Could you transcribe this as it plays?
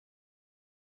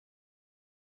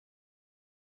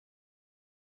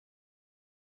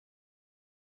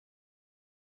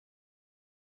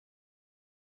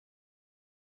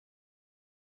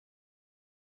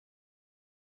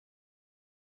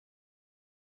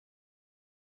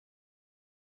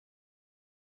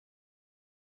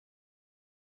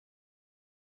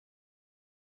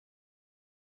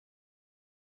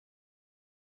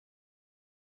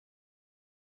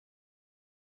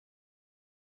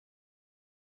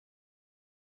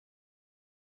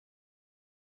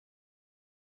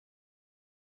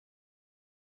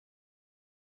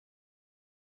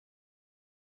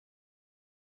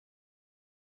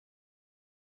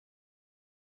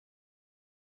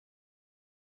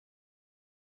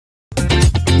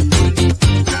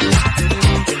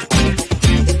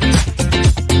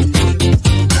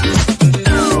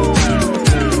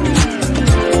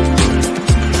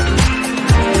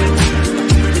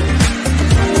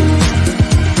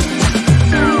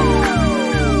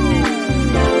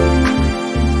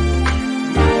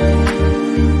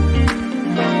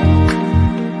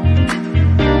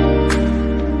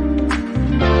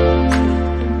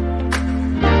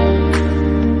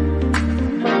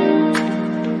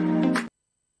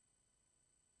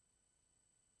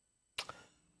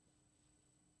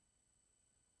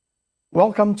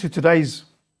Welcome to today's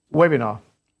webinar.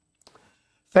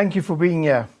 Thank you for being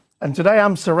here. And today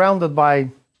I'm surrounded by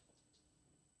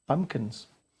pumpkins,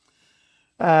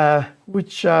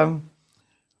 which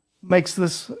makes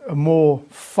this a more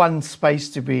fun space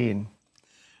to be in.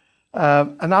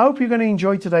 And I hope you're going to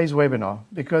enjoy today's webinar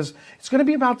because it's going to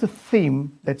be about a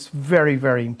theme that's very,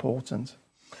 very important.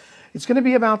 It's going to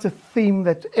be about a theme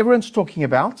that everyone's talking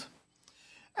about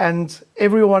and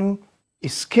everyone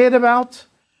is scared about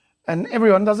and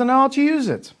everyone doesn't know how to use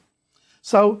it.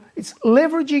 So it's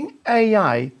leveraging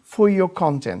AI for your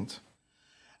content.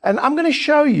 And I'm going to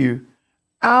show you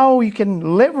how you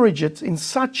can leverage it in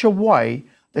such a way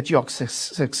that you're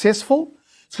successful.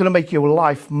 It's going to make your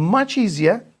life much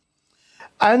easier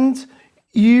and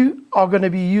you are going to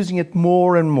be using it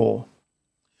more and more.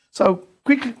 So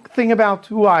quick thing about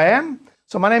who I am.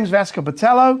 So my name is Vasco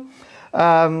Botelho.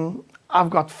 I've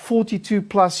got 42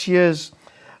 plus years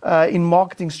in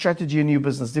marketing strategy and new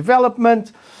business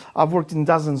development. I've worked in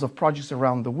dozens of projects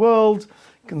around the world,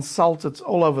 consulted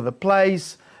all over the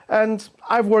place, and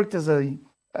I've worked as a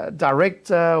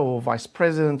director or vice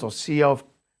president or CEO of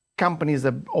companies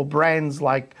or brands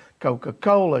like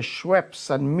Coca-Cola, Schweppes,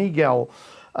 San Miguel,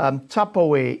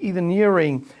 Tupperware, Eden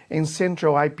Earring,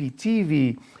 Incentro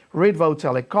IPTV, Redvo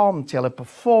Telecom,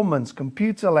 Teleperformance,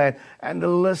 Computerland, and the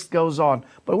list goes on.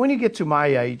 But when you get to my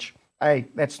age, hey,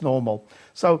 that's normal.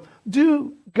 So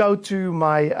do go to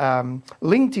my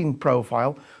LinkedIn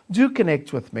profile, do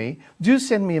connect with me, do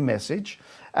send me a message,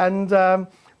 and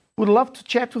would love to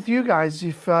chat with you guys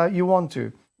if you want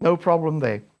to. No problem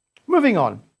there. Moving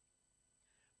on.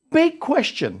 Big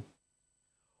question.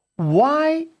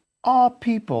 Why are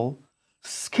people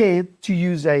scared to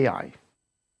use AI?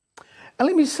 And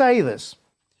let me say this.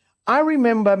 I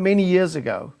remember many years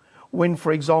ago when,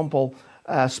 for example,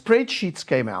 spreadsheets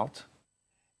came out,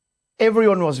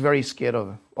 everyone was very scared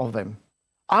of them.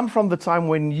 I'm from the time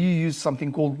when you used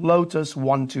something called Lotus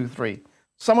 123.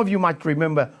 Some of you might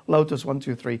remember Lotus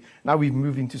 123. Now we've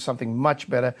moved into something much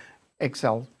better,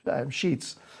 Excel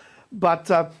sheets. But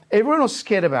everyone was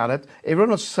scared about it.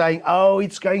 Everyone was saying, oh,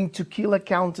 it's going to kill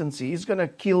accountancy. It's going to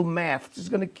kill math. It's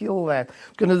going to kill that.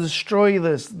 It's going to destroy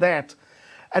this, that.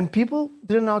 And people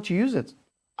didn't know how to use it.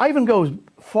 I even go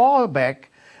far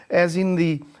back as in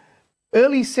the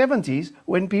early 70s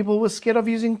when people were scared of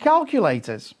using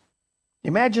calculators.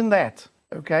 Imagine that,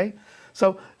 okay?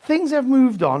 So things have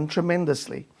moved on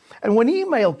tremendously. And when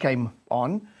email came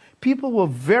on, people were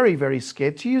very, very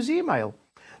scared to use email.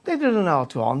 They didn't know how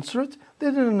to answer it. They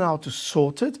didn't know how to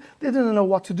sort it. They didn't know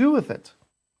what to do with it.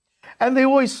 And they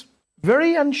were always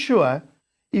very unsure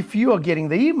if you are getting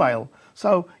the email.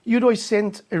 So you'd always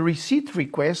send a receipt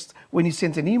request when you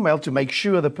sent an email to make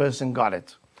sure the person got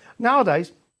it.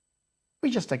 Nowadays, we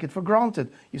just take it for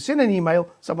granted. You send an email,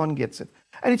 someone gets it.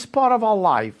 And it's part of our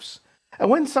lives.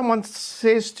 And when someone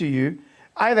says to you,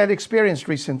 I had that experience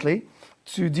recently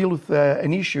to deal with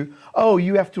an issue, oh,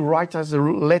 you have to write us a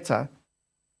letter.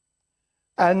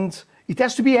 And it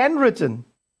has to be handwritten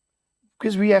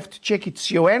because we have to check it's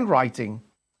your handwriting.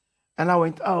 And I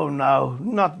went, oh no,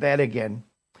 not that again.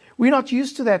 We're not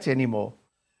used to that anymore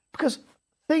because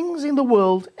things in the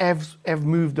world have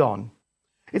moved on.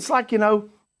 It's like, you know,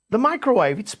 the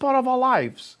microwave, it's part of our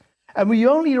lives. And we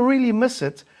only really miss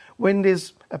it when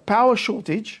there's a power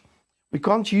shortage. We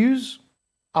can't use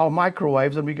our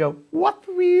microwaves and we go, what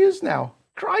do we use now?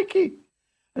 Crikey.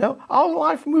 You know, our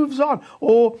life moves on.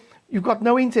 Or you've got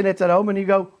no internet at home and you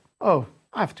go, oh,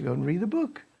 I have to go and read a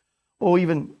book. Or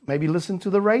even maybe listen to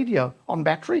the radio on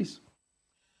batteries.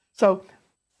 So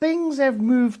things have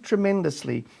moved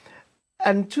tremendously.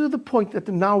 And to the point that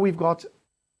now we've got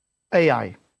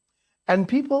AI. And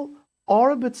people are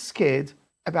a bit scared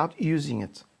about using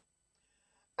it.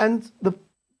 And the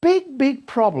big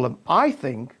problem, I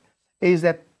think, is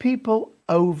that people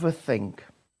overthink.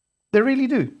 They really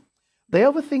do. They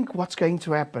overthink what's going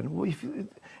to happen,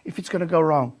 if it's going to go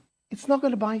wrong. It's not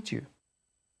going to bite you.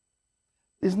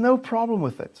 There's no problem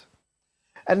with it.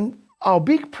 And our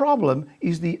big problem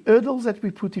is the hurdles that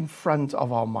we put in front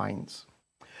of our minds.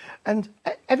 And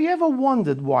have you ever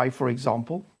wondered why, for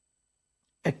example,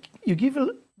 you give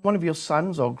one of your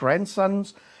sons or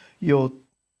grandsons your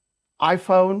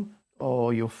iPhone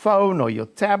or your phone or your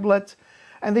tablet,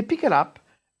 and they pick it up,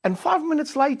 and 5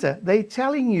 minutes later, they're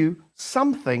telling you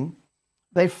something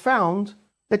they found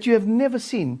that you have never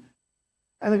seen.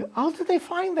 And they go, how did they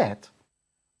find that?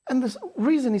 And the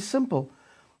reason is simple.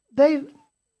 They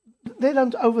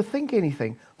don't overthink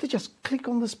anything. They just click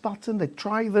on this button, they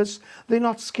try this, they're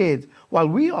not scared. While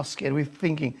we are scared, we're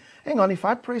thinking, hang on, if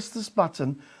I press this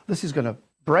button, this is going to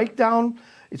breakdown.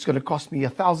 It's going to cost me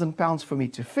 £1,000 for me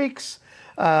to fix.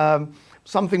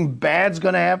 Something bad's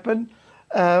going to happen.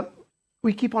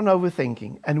 We keep on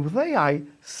overthinking. And with AI,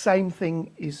 same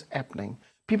thing is happening.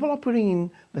 People are putting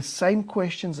in the same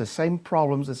questions, the same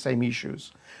problems, the same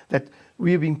issues that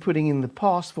we have been putting in the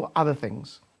past for other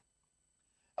things.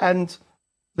 And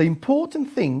the important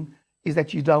thing is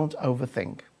that you don't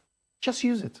overthink. Just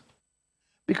use it.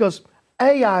 Because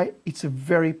AI, it's a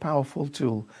very powerful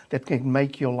tool that can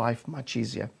make your life much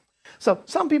easier. So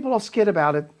some people are scared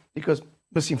about it because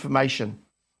misinformation.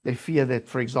 They fear that,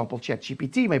 for example,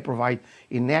 ChatGPT may provide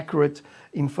inaccurate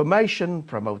information,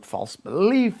 promote false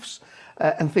beliefs,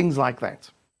 and things like that.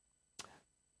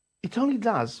 It only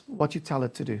does what you tell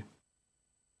it to do.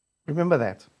 Remember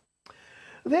that.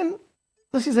 Then,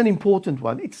 this is an important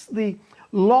one. It's the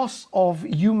loss of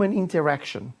human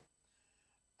interaction.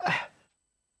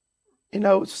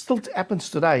 It still happens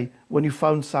today when you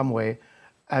phone somewhere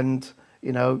and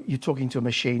you're talking to a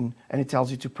machine and it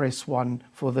tells you to press 1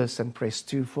 for this and press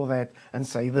 2 for that and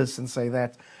say this and say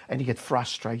that, and you get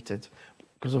frustrated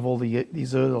because of all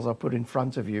these hurdles are put in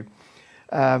front of you.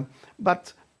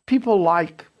 But people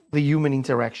like the human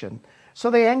interaction.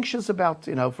 So they're anxious about,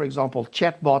 for example,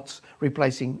 chatbots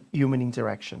replacing human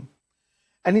interaction.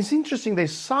 And it's interesting,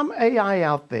 there's some AI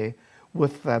out there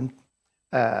with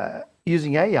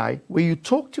using AI where you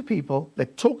talk to people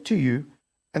that talk to you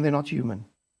and they're not human.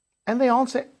 And they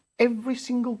answer every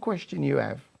single question you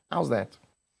have. How's that?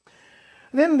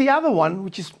 Then the other one,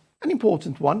 which is an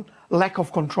important one, lack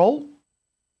of control.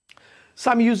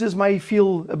 Some users may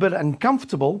feel a bit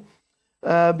uncomfortable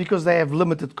because they have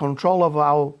limited control of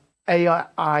how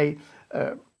AI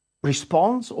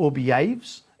responds or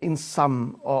behaves in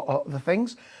some of the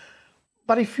things.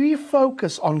 But if we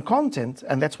focus on content,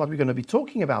 and that's what we're going to be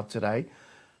talking about today,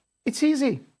 it's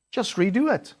easy. Just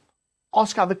redo it.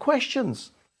 Ask other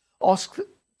questions.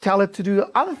 Tell it to do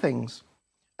other things.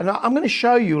 And I'm going to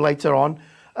show you later on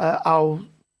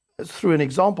through an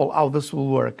example, how this will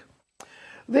work.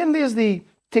 Then there's the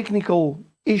technical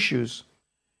issues,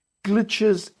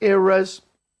 glitches, errors,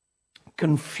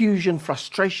 confusion,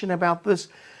 frustration about this.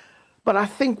 But I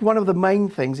think one of the main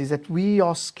things is that we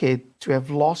are scared to have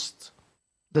lost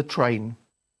the train.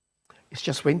 It's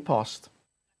just went past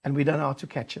and we don't know how to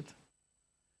catch it.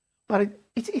 But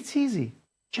it's easy.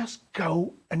 Just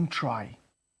go and try.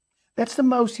 That's the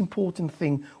most important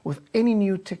thing with any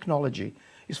new technology,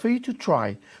 is for you to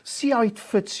try. See how it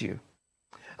fits you,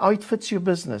 how it fits your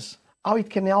business, how it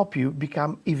can help you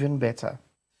become even better.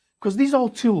 Because these are all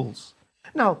tools.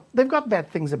 Now, they've got bad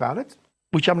things about it,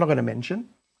 which I'm not going to mention.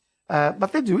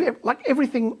 But they do. Like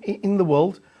everything in the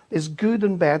world, there's good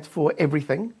and bad for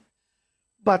everything.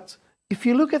 But if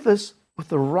you look at this with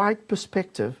the right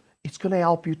perspective, it's going to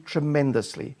help you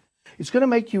tremendously. It's going to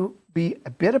make you be a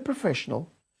better professional.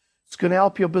 It's going to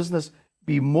help your business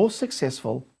be more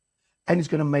successful. And it's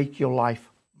going to make your life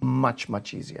much,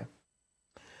 much easier.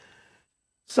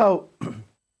 So,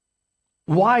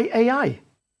 why AI?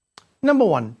 Number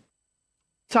one,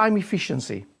 time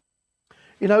efficiency.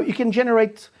 You can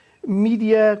generate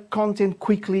media content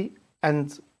quickly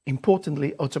and,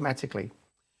 importantly, automatically.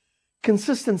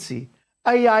 Consistency.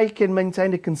 AI can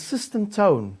maintain a consistent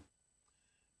tone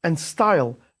and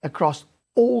style across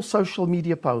all social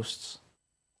media posts,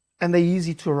 and they're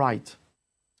easy to write.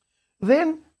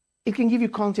 Then it can give you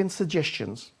content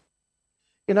suggestions.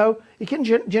 It can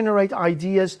generate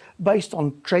ideas based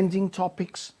on trending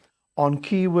topics, on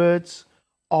keywords,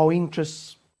 or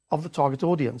interests of the target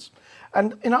audience.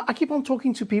 And I keep on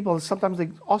talking to people, and sometimes they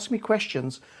ask me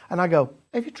questions, and I go,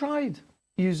 have you tried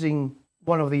using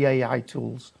one of the AI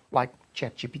tools, like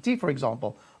ChatGPT, for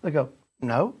example? They go,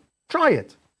 no, try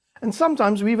it. And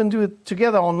sometimes we even do it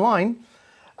together online,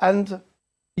 and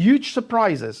huge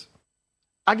surprises.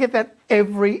 I get that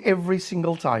every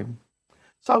single time.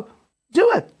 So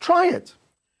do it, try it.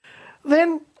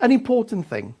 Then an important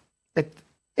thing that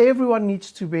everyone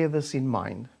needs to bear this in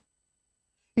mind.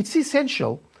 It's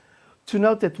essential to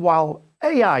note that while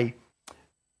AI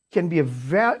can be a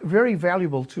very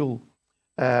valuable tool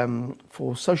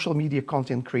for social media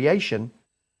content creation,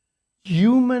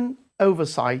 human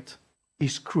oversight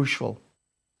is crucial.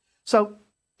 So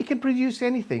it can produce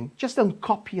anything. Just don't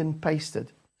copy and paste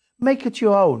it. Make it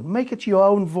your own. Make it your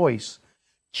own voice.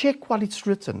 Check what it's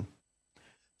written.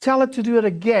 Tell it to do it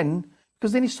again,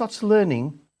 because then it starts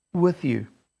learning with you.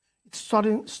 It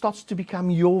starts to become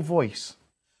your voice.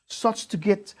 Starts to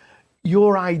get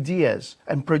your ideas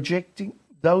and projecting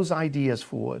those ideas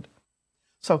forward.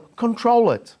 So control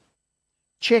it.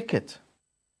 Check it.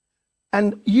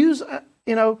 And use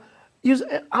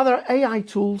other AI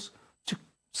tools to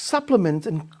supplement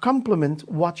and complement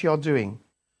what you're doing.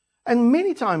 And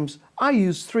many times I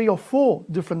use 3 or 4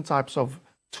 different types of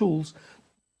tools,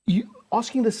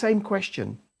 asking the same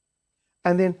question,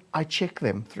 and then I check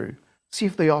them through, see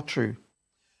if they are true.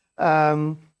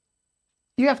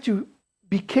 You have to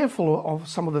be careful of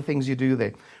some of the things you do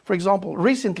there. For example,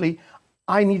 recently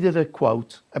I needed a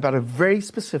quote about a very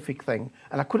specific thing,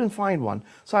 and I couldn't find one.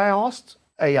 So I asked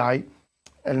AI,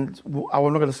 and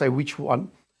I'm not going to say which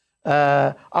one,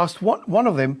 I asked one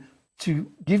of them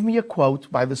to give me a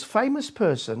quote by this famous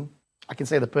person, I can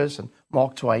say the person,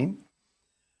 Mark Twain,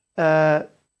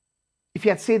 if he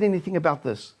had said anything about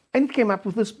this. And it came up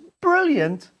with this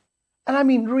brilliant, and I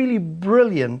mean really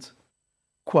brilliant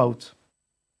quote.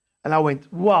 And I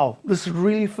went, wow, this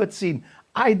really fits in.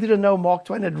 I didn't know Mark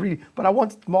Twain had really, but I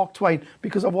wanted Mark Twain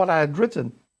because of what I had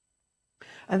written.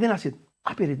 And then I said,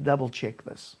 I better double check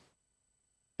this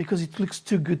because it looks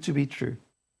too good to be true.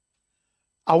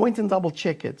 I went and double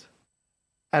checked it,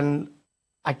 and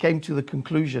I came to the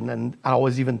conclusion, and I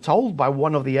was even told by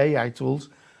one of the AI tools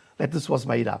that this was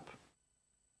made up.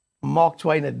 Mark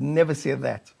Twain had never said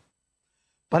that,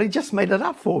 but he just made it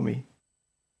up for me.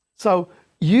 So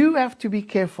you have to be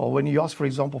careful when you ask, for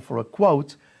example, for a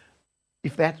quote,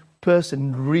 if that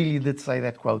person really did say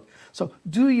that quote. So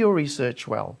do your research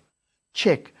well.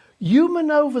 Check.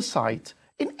 Human oversight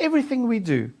in everything we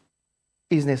do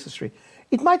is necessary.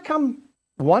 It might come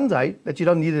one day that you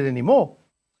don't need it anymore.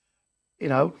 You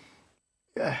know,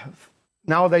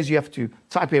 nowadays you have to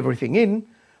type everything in,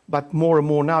 but more and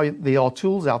more now there are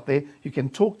tools out there. You can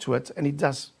talk to it and it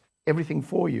does everything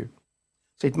for you.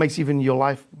 So it makes even your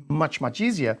life much, much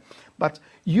easier. But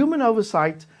human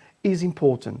oversight is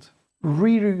important,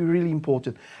 really, really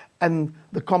important. And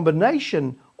the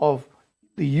combination of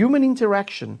the human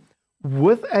interaction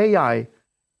with AI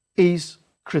is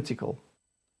critical,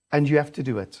 and you have to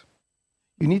do it.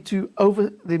 You need to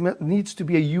there needs to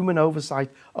be a human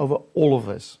oversight over all of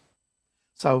this.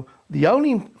 So the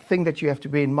only thing that you have to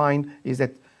bear in mind is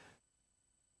that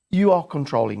you are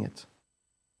controlling it.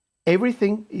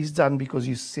 Everything is done because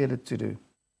you said it to do.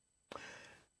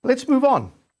 Let's move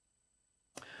on.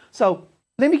 So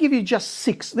let me give you just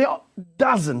 6. There are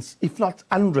dozens, if not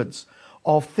hundreds,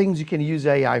 of things you can use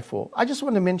AI for. I just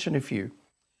want to mention a few.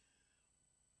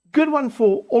 Good one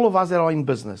for all of us that are in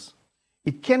business.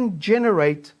 It can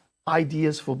generate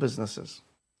ideas for businesses.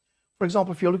 For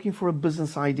example, if you're looking for a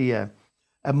business idea,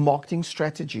 a marketing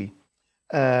strategy,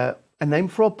 a name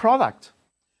for a product,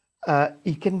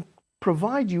 it can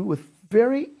provide you with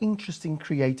very interesting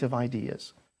creative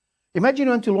ideas. Imagine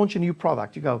you want to launch a new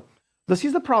product. You go, this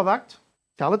is the product,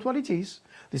 tell it what it is,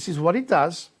 this is what it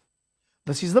does,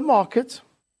 this is the market,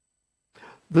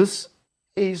 this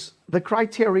is the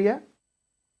criteria.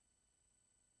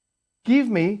 Give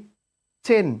me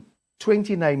 10,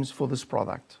 20 names for this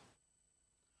product.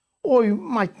 Or you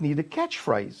might need a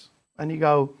catchphrase. And you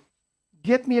go,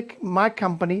 get me my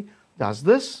company does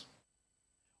this,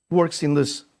 works in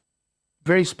this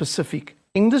very specific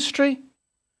industry,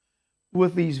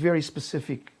 with these very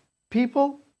specific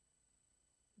people.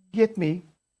 Get me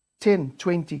 10,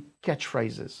 20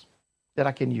 catchphrases that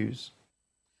I can use.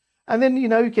 And then, you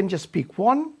know, you can just pick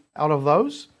one out of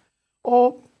those,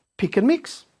 or pick and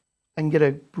mix and get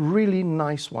a really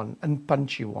nice one and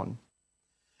punchy one.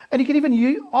 And you can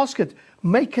even ask it,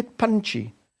 make it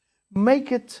punchy,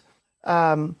 make it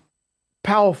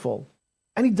powerful.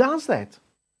 And it does that.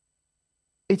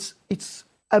 It's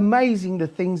amazing the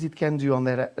things it can do on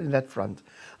that front.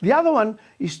 The other one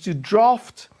is to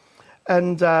draft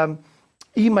and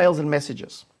emails and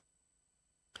messages.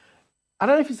 I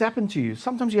don't know if it's happened to you.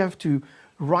 Sometimes you have to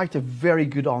write a very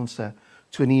good answer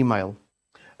to an email,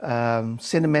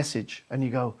 send a message, and you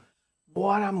go,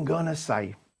 what I'm gonna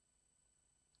say,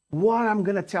 what I'm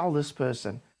gonna tell this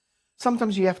person.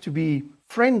 Sometimes you have to be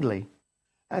friendly,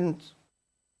 and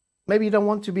maybe you don't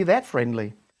want to be that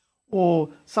friendly, or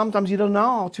sometimes you don't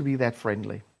know how to be that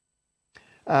friendly.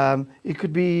 It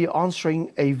could be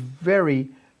answering a very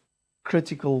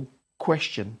critical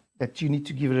question that you need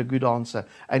to give it a good answer,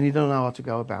 and you don't know how to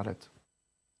go about it.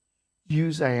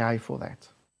 Use AI for that.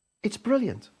 It's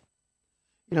brilliant.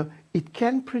 You know, it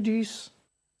can produce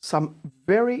some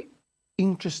very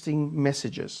interesting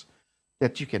messages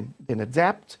that you can then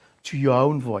adapt to your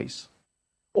own voice.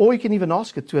 Or you can even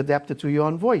ask it to adapt it to your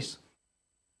own voice.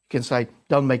 You can say,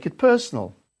 don't make it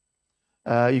personal.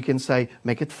 You can say,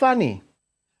 make it funny.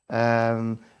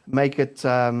 Make it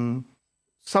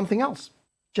something else.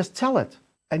 Just tell it,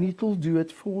 and it will do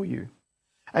it for you.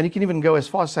 And you can even go as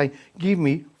far as saying, give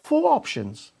me 4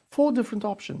 options, 4 different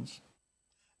options.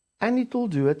 And it will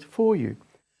do it for you.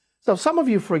 So some of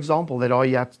you, for example, that are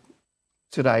yet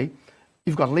today,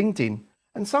 you've got LinkedIn.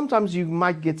 And sometimes you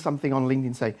might get something on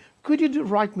LinkedIn say, could you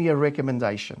write me a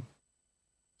recommendation?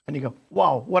 And you go,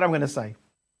 wow, what am I going to say?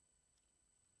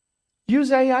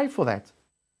 Use AI for that.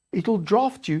 It'll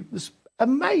draft you this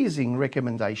amazing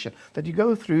recommendation that you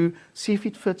go through, see if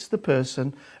it fits the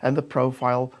person and the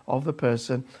profile of the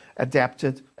person, adapt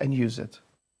it and use it.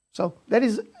 So that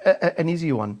is an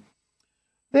easy one.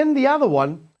 Then the other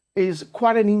one is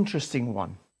quite an interesting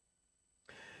one,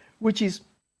 which is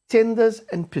tenders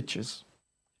and pitches.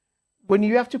 When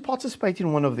you have to participate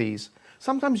in one of these,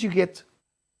 sometimes you get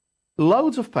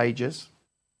loads of pages,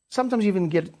 sometimes you even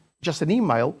get just an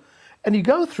email, and you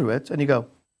go through it and you go,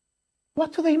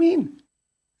 what do they mean?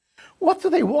 What do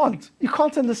they want? You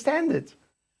can't understand it.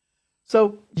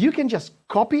 So you can just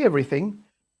copy everything,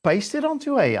 paste it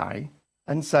onto AI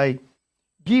and say,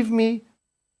 give me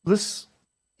this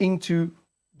into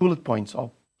bullet points,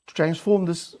 or transform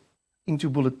this into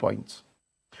bullet points,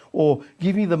 or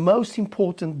give me the most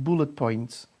important bullet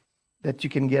points that you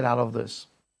can get out of this.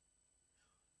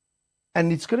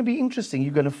 And it's going to be interesting.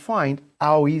 You're going to find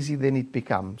how easy then it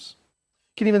becomes.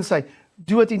 You can even say,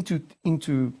 do it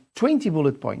into 20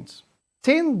 bullet points,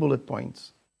 10 bullet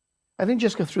points, and then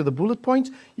just go through the bullet points.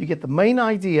 You get the main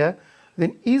idea,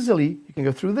 then easily you can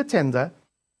go through the tender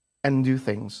and do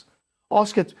things.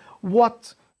 Ask it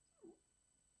what,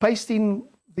 paste in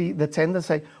the tender,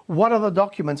 say, what are the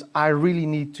documents I really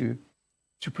need to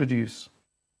produce?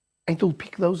 And it'll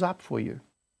pick those up for you,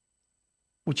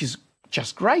 which is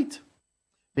just great,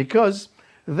 because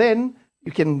then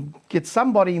you can get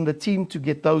somebody in the team to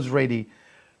get those ready,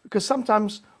 because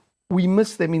sometimes we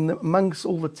miss them amongst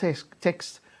all the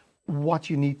text, what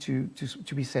you need to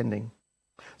be sending.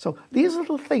 So these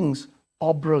little things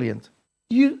are brilliant.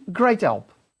 Great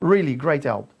help, really great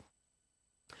help.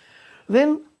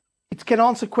 Then it can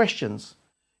answer questions.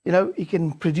 You know, it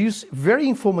can produce very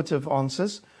informative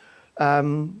answers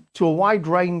to a wide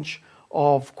range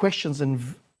of questions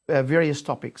and various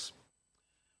topics.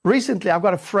 Recently, I've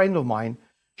got a friend of mine.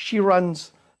 She's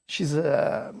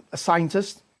a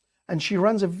scientist, and she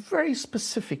runs a very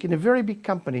specific, in a very big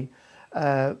company,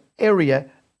 area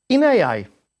in AI.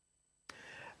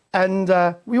 And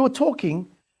we were talking,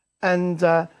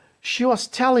 and she was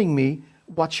telling me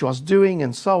what she was doing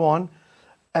and so on.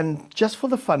 And just for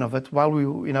the fun of it, while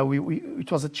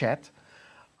it was a chat,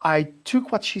 I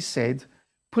took what she said,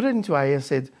 put it into AI,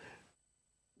 said,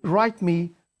 write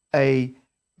me a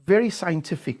very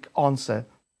scientific answer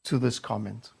to this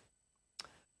comment.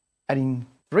 And in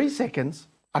 3 seconds,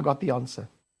 I got the answer.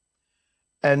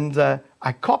 And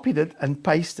I copied it and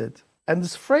pasted. And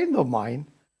this friend of mine,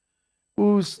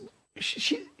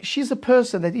 she's a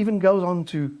person that even goes on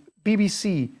to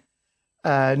BBC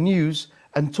News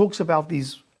and talks about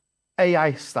these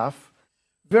AI stuff,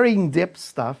 very in-depth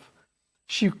stuff.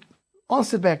 She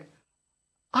answered back,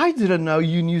 I didn't know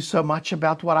you knew so much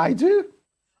about what I do.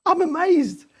 I'm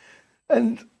amazed.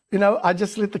 And, you know, I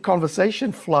just let the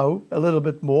conversation flow a little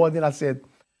bit more. And then I said,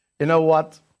 you know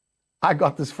what? I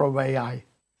got this from AI.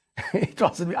 It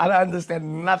wasn't, I don't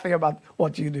understand nothing about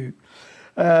what you do.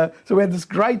 So we had this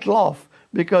great laugh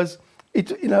because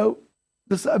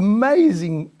this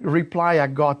amazing reply I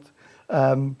got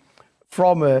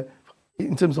from her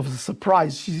in terms of a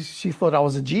surprise. She thought I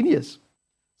was a genius.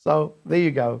 So there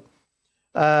you go.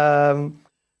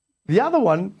 The other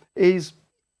one is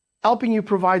helping you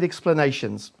provide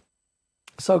explanations.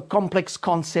 So complex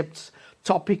concepts,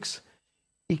 topics,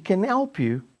 it can help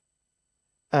you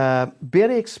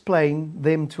better explain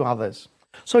them to others.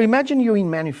 So imagine you're in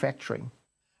manufacturing,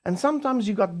 and sometimes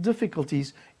you got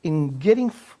difficulties in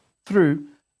getting through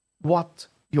what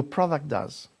your product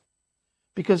does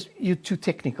because you're too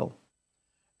technical.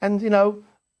 And, you know,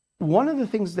 one of the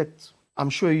things that I'm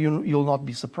sure you'll not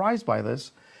be surprised by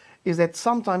this is that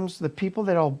sometimes the people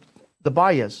that are the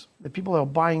buyers, the people that are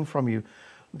buying from you,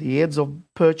 the heads of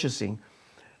purchasing,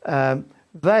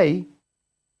 they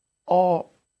are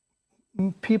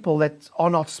people that are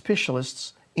not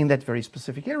specialists in that very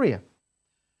specific area.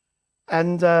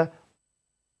 And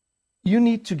you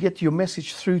need to get your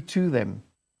message through to them,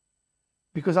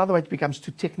 because otherwise it becomes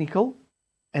too technical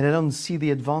and they don't see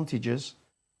the advantages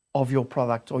of your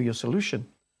product or your solution.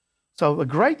 So a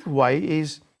great way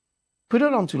is put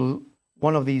it onto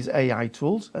one of these AI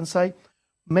tools and say,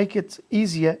 make it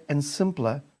easier and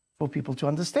simpler for people to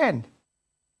understand.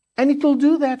 And it will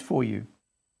do that for you.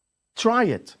 Try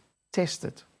it, test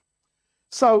it.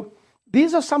 So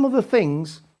these are some of the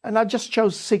things, and I just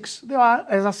chose 6. There are,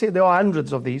 as I said, there are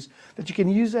hundreds of these that you can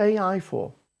use AI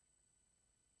for.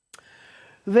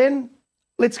 Then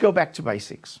let's go back to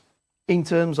basics in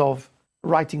terms of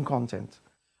writing content.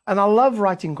 And I love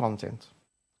writing content.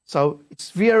 So it's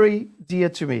very dear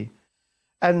to me.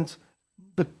 And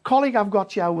the colleague I've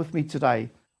got here with me today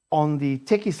on the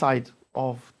techie side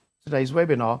of today's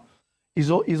webinar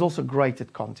is also great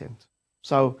at content.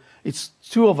 So it's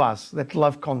two of us that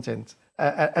love content.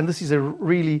 And this is a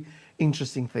really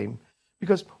interesting theme.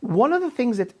 Because one of the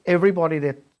things that everybody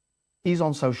that is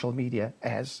on social media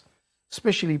has,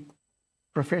 especially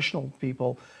professional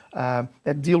people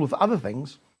that deal with other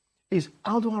things, is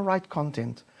how do I write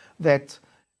content that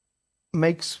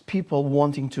makes people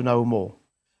wanting to know more,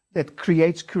 that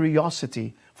creates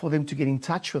curiosity for them to get in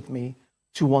touch with me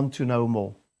to want to know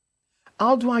more.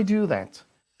 How do I do that?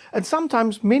 And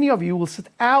sometimes many of you will sit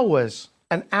hours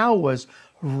and hours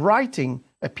writing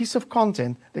a piece of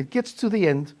content that gets to the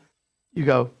end, you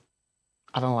go,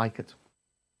 I don't like it.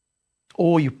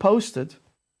 Or you post it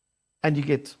and you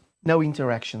get no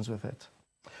interactions with it.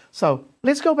 So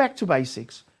let's go back to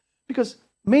basics, because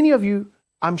many of you,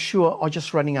 I'm sure, are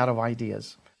just running out of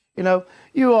ideas. You know,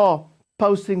 you are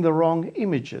posting the wrong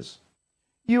images.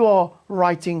 You are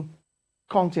writing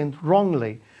content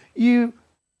wrongly. You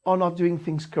are not doing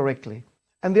things correctly.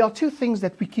 And there are two things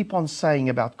that we keep on saying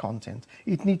about content.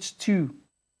 It needs two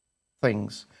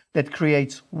things that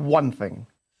creates one thing.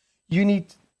 You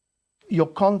need your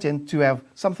content to have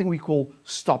something we call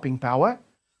stopping power,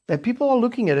 that people are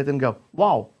looking at it and go,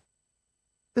 wow,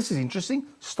 this is interesting,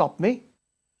 stop me.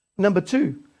 Number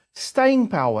two, staying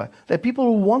power, that people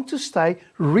who want to stay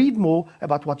read more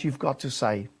about what you've got to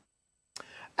say.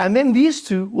 And then these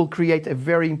two will create a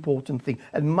very important thing,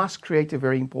 and must create a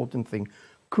very important thing,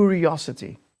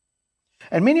 curiosity.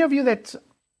 And many of you that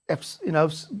have, you know,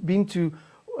 been to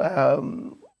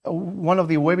one of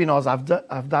the webinars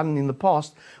I've done in the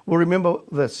past will remember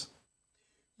this.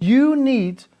 You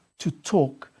need to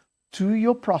talk to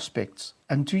your prospects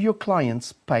and to your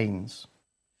clients' pains.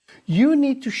 You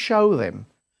need to show them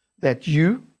that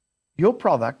your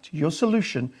product, your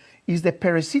solution is the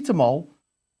paracetamol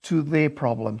to their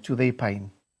problem, to their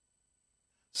pain.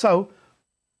 So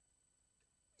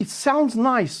it sounds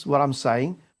nice what I'm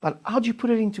saying, but how do you put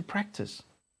it into practice?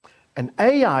 And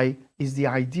AI is the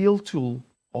ideal tool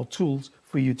or tools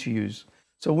for you to use.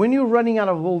 So when you're running out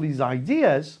of all these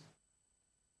ideas,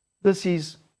 this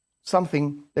is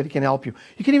something that can help you.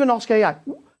 You can even ask AI,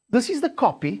 this is the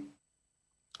copy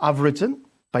I've written,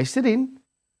 paste it in.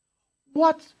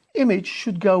 What image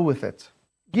should go with it?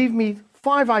 Give me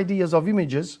 5 ideas of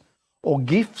images or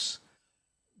GIFs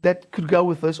that could go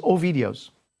with this, or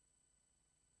videos.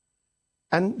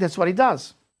 And that's what it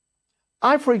does.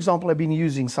 I, for example, have been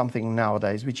using something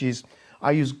nowadays, which is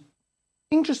I use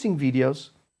interesting videos,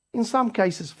 in some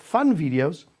cases fun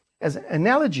videos, as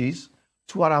analogies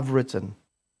to what I've written.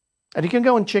 And you can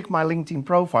go and check my LinkedIn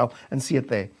profile and see it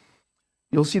there.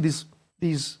 You'll see these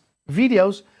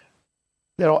videos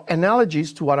that are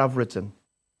analogies to what I've written.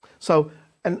 So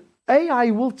an AI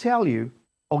will tell you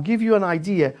or give you an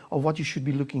idea of what you should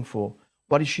be looking for,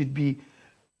 what you should be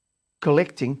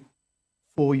collecting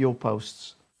for your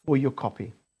posts, for your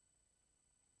copy.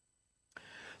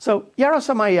 So here are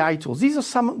some AI tools. These are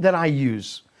some that I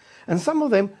use. And some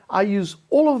of them, I use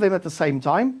all of them at the same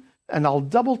time, and I'll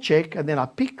double check, and then I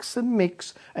pick and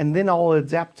mix, and then I'll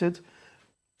adapt it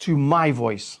to my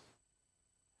voice.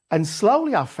 And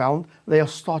slowly I found they are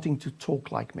starting to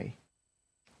talk like me.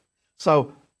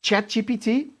 So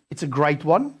ChatGPT, it's a great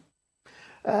one.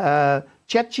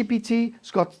 ChatGPT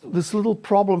has got this little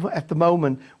problem at the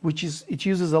moment, which is it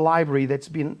uses a library that's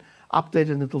been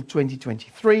updated until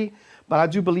 2023. But I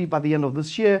do believe by the end of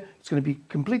this year, it's going to be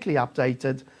completely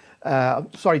updated.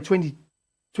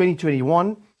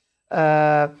 2021.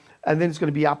 And then it's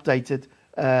going to be updated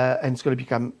and it's going to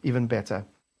become even better.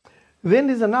 Then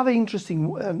there's another interesting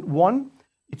one.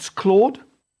 It's Claude.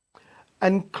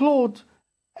 And Claude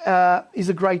is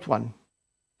a great one.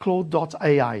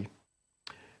 Claude.ai.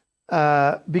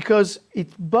 Because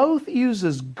it both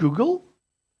uses Google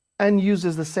and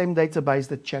uses the same database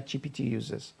that ChatGPT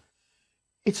uses.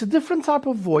 It's a different type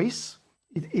of voice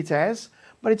it has,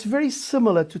 but it's very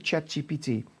similar to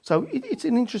ChatGPT. So it's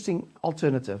an interesting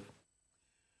alternative.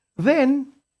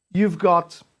 Then you've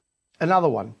got another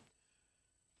one.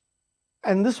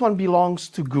 And this one belongs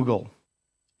to Google.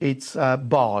 It's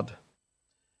Bard.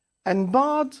 And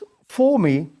Bard, for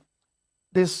me,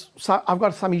 I've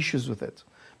got some issues with it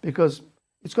because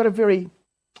it's got a very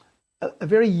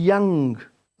young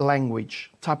language,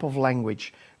 type of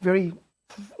language,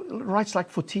 writes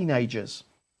like for teenagers.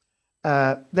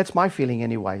 That's my feeling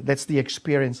anyway. That's the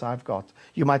experience I've got.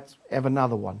 You might have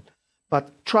another one,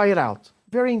 but try it out.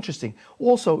 Very interesting.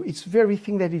 Also, it's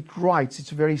everything that it writes, it's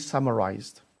very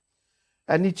summarized.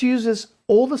 And it uses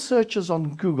all the searches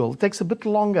on Google. It takes a bit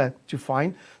longer to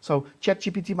find. So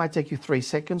ChatGPT might take you 3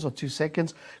 seconds or 2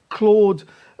 seconds. Claude,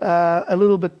 a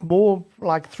little bit more,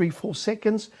 like 3-4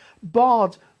 seconds.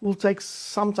 Bard will take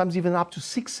sometimes even up to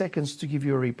 6 seconds to give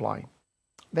you a reply.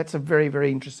 That's a very,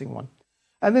 very interesting one.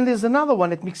 And then there's another one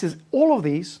that mixes all of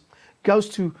these, goes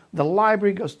to the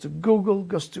library, goes to Google,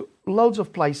 goes to loads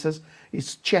of places.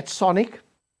 It's ChatSonic.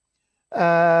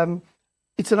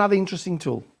 It's another interesting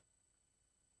tool.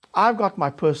 I've got my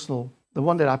personal, the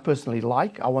one that I personally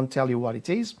like. I won't tell you what it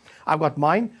is. I've got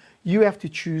mine. You have to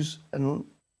choose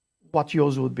what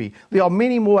yours would be. There are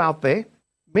many more out there,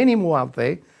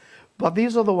 but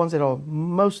these are the ones that are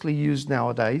mostly used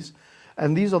nowadays.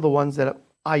 And these are the ones that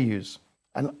I use,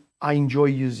 and I enjoy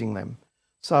using them.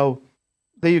 So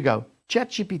there you go.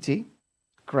 ChatGPT,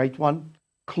 great one.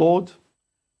 Claude,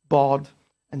 Bard,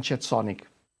 and ChatSonic.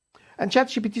 And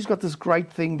ChatGPT's got this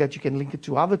great thing that you can link it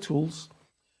to other tools,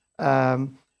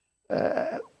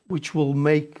 which will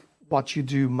make what you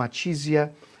do much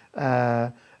easier.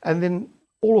 And then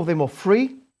all of them are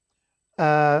free.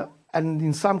 And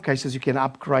in some cases, you can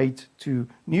upgrade to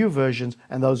new versions,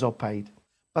 and those are paid.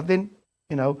 But then,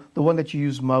 you know, the one that you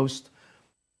use most,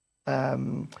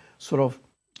 sort of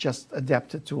just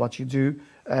adapt it to what you do.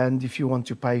 And if you want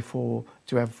to pay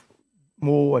to have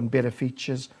more and better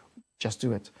features, just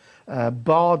do it.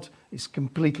 Bard is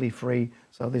completely free,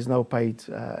 so there's no paid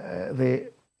there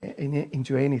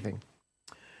into anything.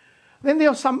 Then there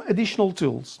are some additional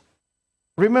tools.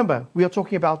 Remember, we are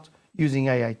talking about using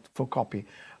AI for copy,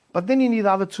 but then you need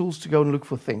other tools to go and look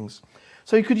for things.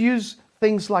 So you could use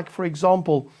things like, for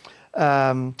example,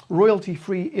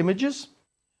 royalty-free images,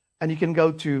 and you can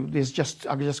go to,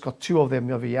 I've just got 2 of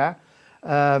them over here,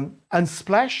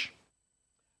 Unsplash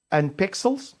and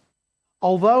Pixels.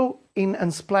 Although in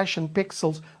Unsplash and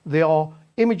Pixels, there are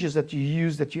images that you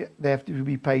use that they have to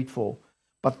be paid for,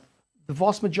 but the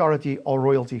vast majority are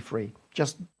royalty-free.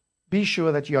 Just be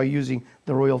sure that you are using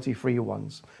the royalty-free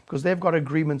ones, because they've got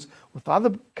agreements with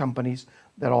other companies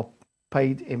that are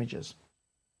paid images.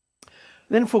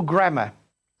 Then for grammar,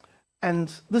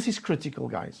 and this is critical,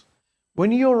 guys.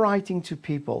 When you're writing to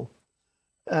people,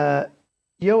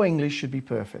 your English should be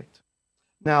perfect.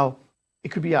 Now, it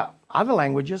could be other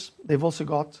languages. They've also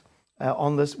got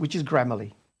on this, which is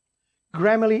Grammarly.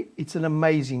 Grammarly, it's an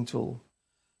amazing tool.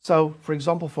 So, for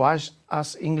example, for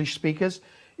us English speakers,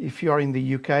 if you are in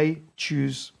the UK,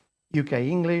 choose UK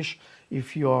English.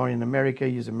 If you are in America,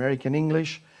 use American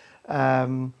English.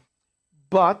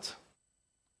 But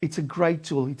it's a great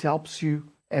tool. It helps you,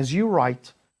 as you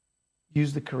write,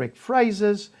 use the correct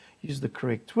phrases, use the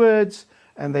correct words,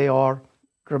 and they are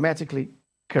grammatically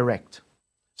correct.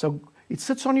 So it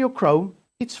sits on your Chrome.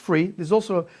 It's free. There's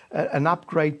also an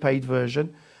upgrade paid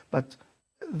version, but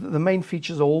the main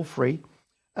features are all free.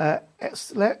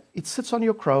 It sits on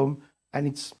your Chrome, and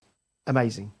it's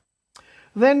amazing.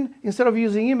 Then, instead of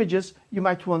using images, you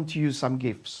might want to use some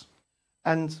GIFs.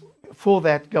 And for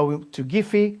that, go to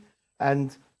Giphy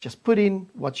and just put in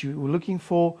what you were looking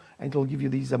for, and it'll give you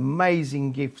these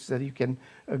amazing GIFs that you can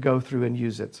go through and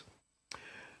use it.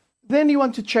 Then you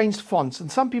want to change fonts.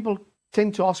 And some people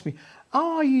tend to ask me,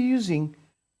 are you using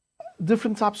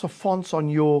different types of fonts on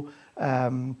your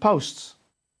posts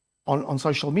on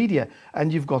social media?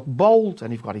 And you've got bold,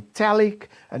 and you've got italic,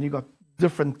 and you've got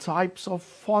different types of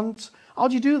fonts. How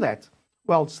do you do that?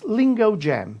 Well, it's Lingo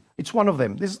Jam. It's one of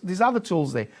them. There's other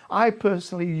tools there. I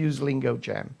personally use Lingo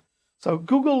Jam. So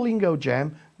Google Lingo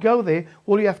Jam, go there.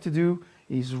 All you have to do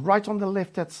is right on the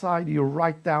left-hand side, you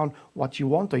write down what you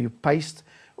want, or you paste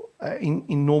in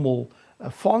normal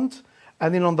font.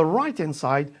 And then on the right-hand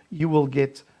side, you will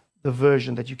get the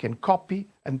version that you can copy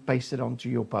and paste it onto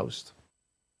your post.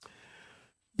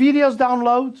 Videos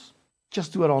downloads,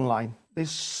 just do it online.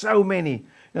 There's so many. You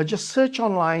know, just search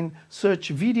online, search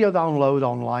video download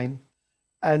online,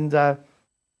 and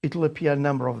it'll appear a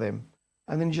number of them.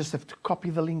 And then you just have to copy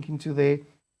the link into there,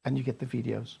 and you get the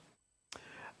videos.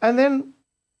 And then,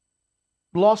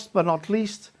 last but not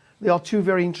least, there are 2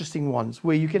 very interesting ones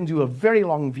where you can do a very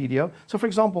long video. So, for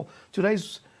example,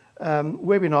 today's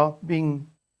webinar being,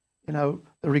 you know,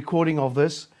 the recording of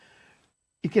this,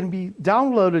 it can be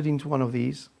downloaded into one of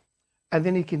these, and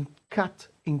then it can cut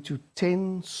into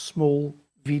 10 small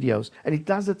videos, and it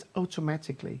does it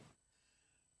automatically.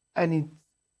 And it,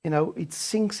 you know, it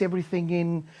syncs everything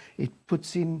in, it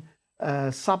puts in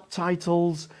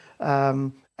subtitles,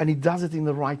 and it does it in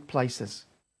the right places.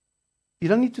 You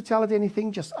don't need to tell it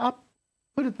anything, just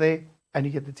put it there, and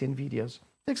you get the 10 videos.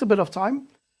 It takes a bit of time,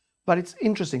 but it's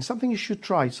interesting, something you should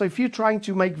try. So if you're trying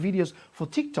to make videos for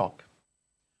TikTok,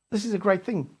 this is a great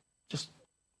thing. Just,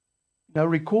 you know,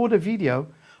 record a video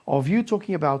of you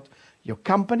talking about your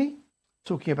company,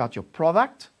 talking about your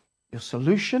product, your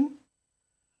solution,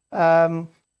 and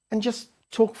just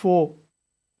talk for,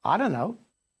 I don't know,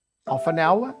 half an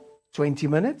hour, 20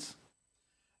 minutes,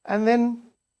 and then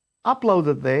upload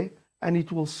it there, and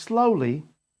it will slowly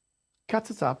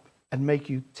cut it up and make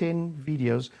you 10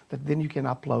 videos that then you can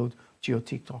upload to your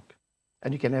TikTok.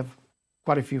 And you can have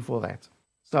quite a few for that.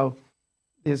 So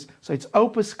it's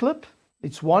Opus Clip,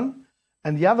 it's one,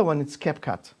 and the other one it's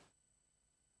CapCut.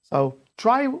 So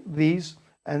try these,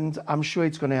 and I'm sure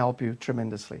it's going to help you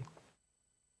tremendously.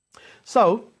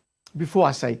 So before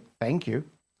I say thank you,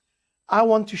 I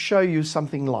want to show you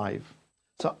something live.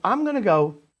 So I'm going to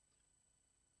go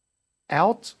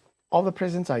out of the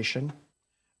presentation,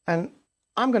 and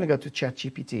I'm going to go to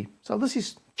ChatGPT. So this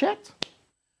is chat.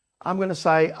 I'm going to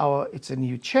say, it's a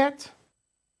new chat.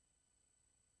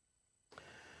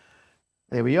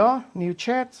 There we are, new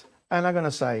chat. And I'm going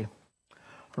to say,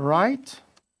 write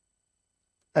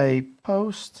a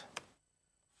post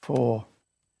for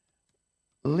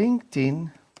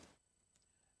LinkedIn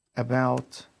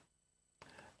about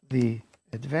the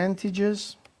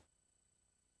advantages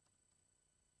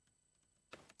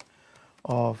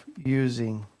of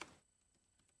using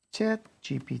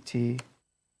ChatGPT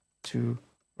to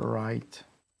write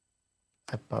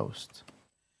a post.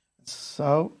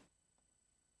 So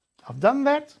I've done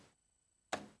that.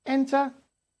 Enter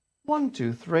 1,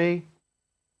 2, 3,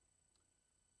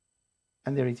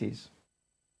 and there it is.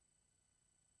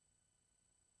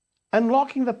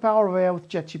 Unlocking the power of AI with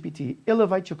ChatGPT.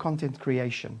 Elevate your content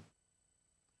creation.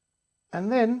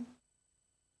 And then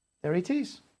there it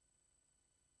is.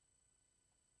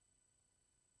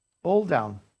 All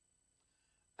down.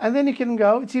 And then you can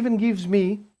go, it even gives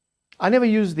me, I never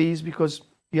use these because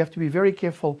you have to be very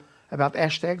careful about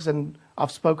hashtags, and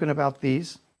I've spoken about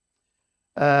these.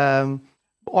 On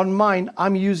mine,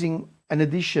 I'm using an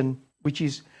edition which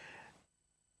is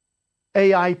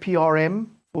AI PRM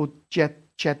for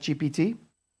ChatGPT,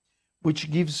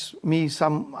 which gives me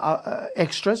some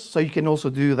extras, so you can also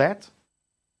do that.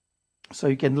 So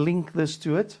you can link this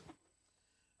to it.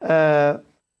 And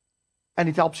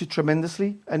it helps you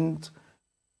tremendously. And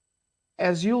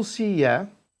as you'll see here,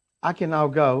 I can now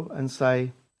go and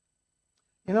say,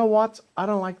 you know what? I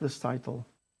don't like this title.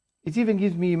 It even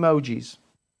gives me emojis.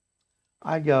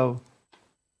 I go,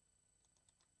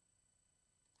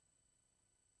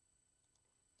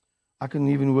 I can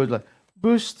even word like,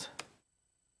 boost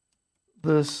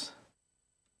this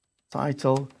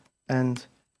title and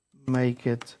make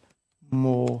it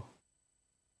more,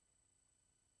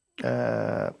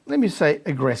 let me say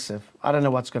aggressive. I don't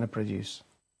know what's going to produce.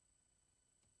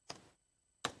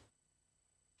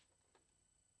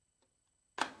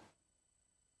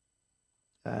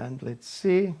 And let's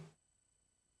see.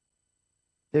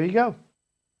 There you go.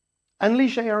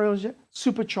 Unleash areas,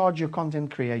 supercharge your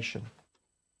content creation.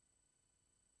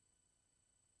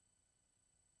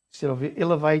 Instead of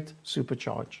elevate,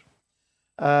 supercharge.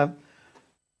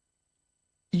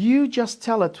 You just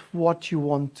tell it what you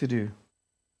want to do.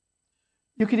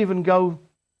 You could even go,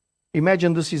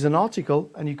 imagine this is an article,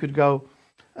 and you could go,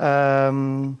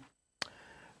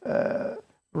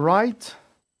 write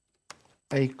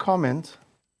a comment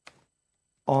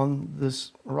on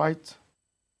this, write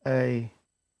a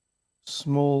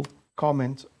small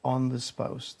comment on this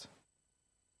post.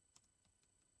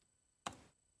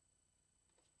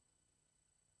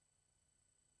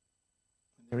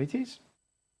 There it is.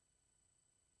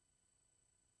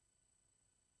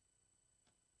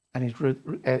 And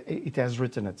it has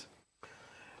written it.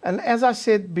 And as I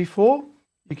said before,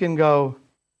 you can go,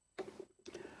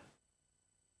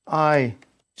 I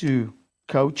do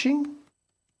coaching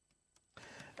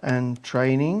and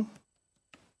training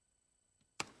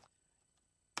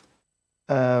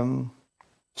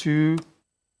to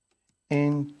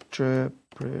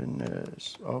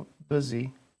entrepreneurs. Oh,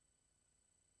 busy.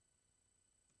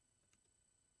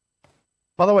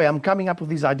 By the way, I'm coming up with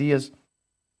these ideas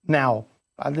now.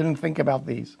 I didn't think about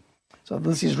these. So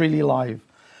this is really live.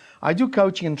 I do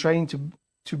coaching and training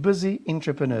to busy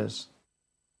entrepreneurs.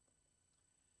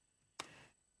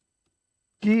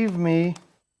 Give me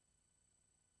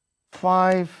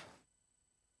 5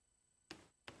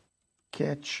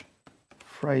 catch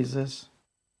phrases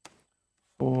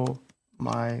for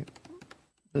my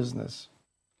business.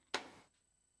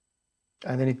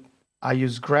 And then I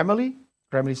use Grammarly.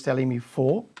 Grammarly is telling me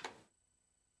 4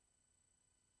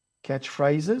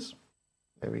 catchphrases.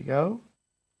 There we go.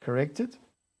 Corrected.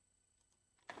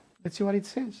 Let's see what it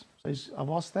says. So I've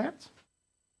asked that.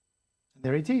 And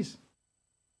there it is.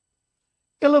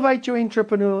 Elevate your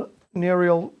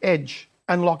entrepreneurial edge.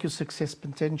 Unlock your success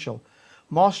potential.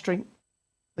 mastering,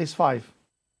 there's 5.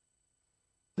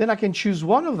 Then I can choose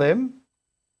one of them.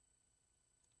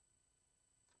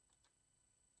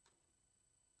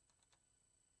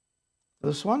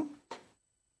 This one.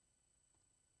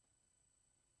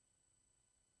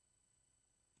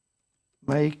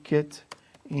 Make it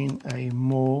in a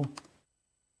more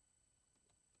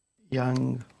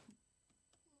young,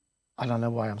 I don't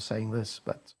know why I'm saying this,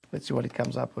 but let's see what it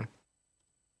comes up with.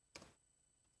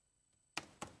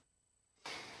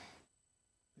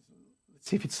 Let's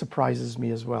see if it surprises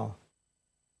me as well.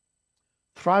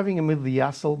 Thriving amid the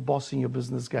hustle, bossing your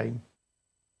business game.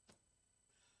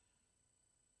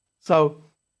 So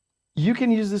you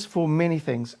can use this for many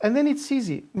things. And then it's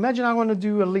easy. Imagine I want to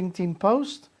do a LinkedIn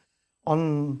post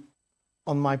on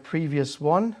my previous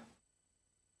one.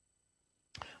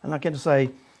 And I can say,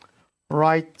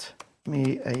 write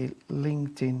me a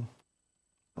LinkedIn,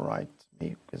 write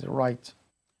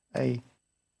a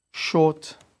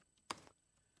short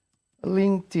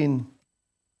LinkedIn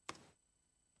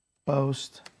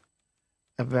post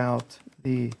about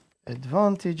the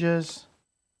advantages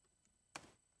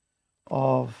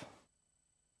of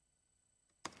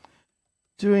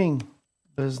doing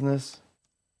business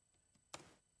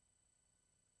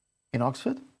in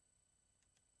Oxford.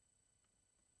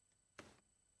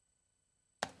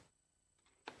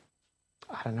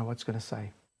 I don't know what's going to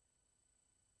say.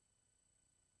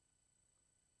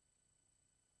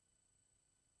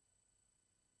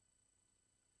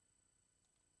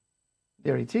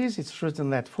 There it is. It's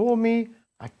written that for me.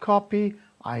 I copy,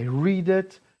 I read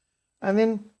it, and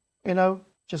then, you know,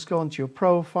 just go onto your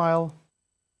profile.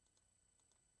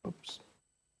 Oops.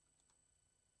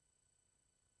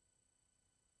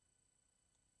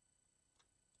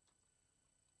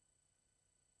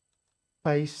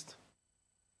 Paste.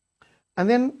 And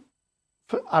then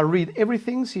I read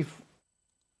everything,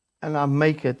 and I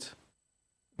make it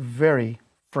very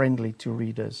friendly to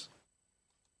readers.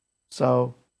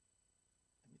 So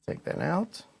take that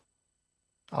out.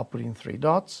 I'll put in 3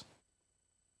 dots.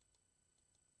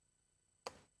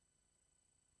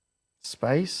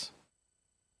 Space.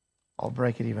 I'll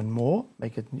break it even more,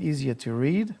 make it easier to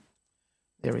read.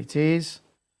 There it is.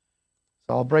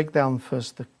 So I'll break down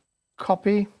first the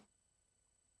copy.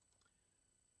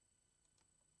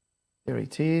 There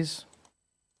it is.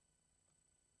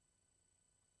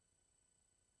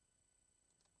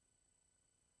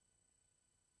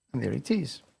 And there it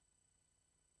is.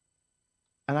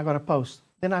 And I got a post.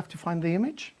 Then I have to find the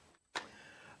image.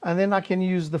 And then I can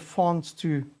use the fonts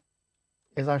to,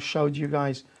 as I showed you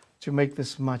guys, to make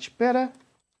this much better.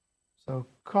 So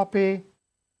copy,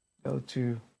 go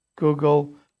to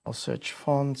Google. I'll search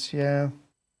fonts here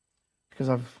because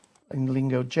I've in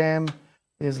Lingo Jam.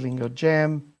 There's Lingo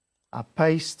Jam. I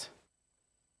paste.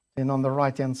 Then on the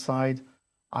right hand side,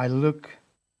 I look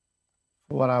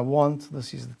for what I want.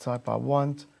 This is the type I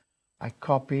want. I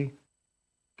copy,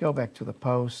 go back to the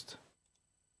post,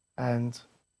 and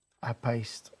I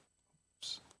paste.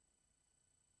 Oops.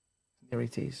 There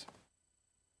it is.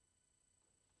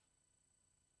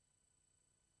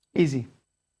 Easy.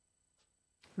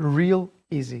 Real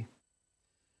easy.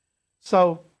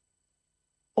 So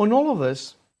on all of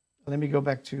this, let me go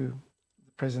back to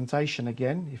the presentation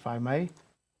again, if I may.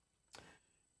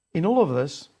 In all of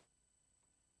this,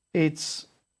 it's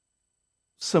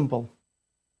simple.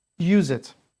 Use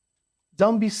it.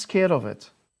 Don't be scared of it.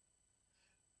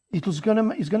 It's going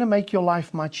to make your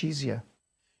life much easier.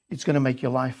 It's going to make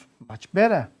your life much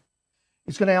better.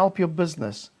 It's going to help your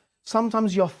business.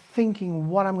 Sometimes you're thinking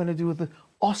what I'm going to do with it.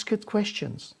 Ask it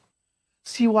questions.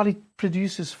 See what it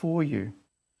produces for you.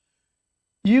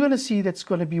 You're going to see that's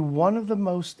going to be one of the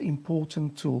most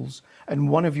important tools and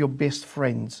one of your best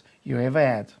friends you ever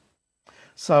had.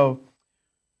 So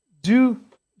do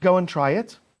go and try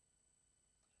it.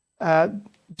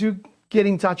 Do get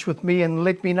in touch with me and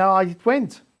let me know how it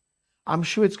went. I'm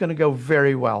sure it's going to go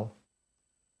very well.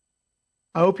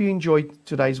 I hope you enjoyed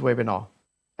today's webinar.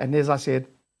 And as I said,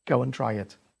 go and try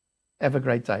it. Have a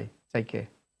great day. Take care.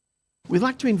 We'd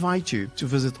like to invite you to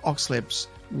visit Oxlab's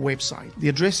website. The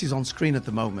address is on screen at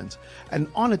the moment. And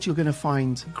on it, you're going to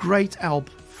find great help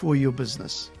for your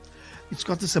business. It's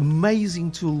got this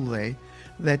amazing tool there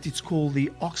that it's called the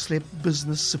Oxlab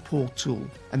Business Support Tool.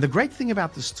 And the great thing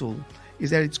about this tool is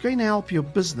that it's going to help your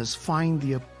business find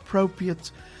the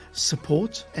appropriate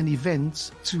support and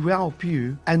events to help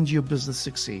you and your business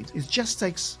succeed. It just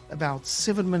takes about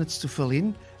 7 minutes to fill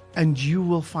in, and you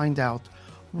will find out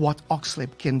what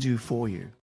Oxlab can do for you.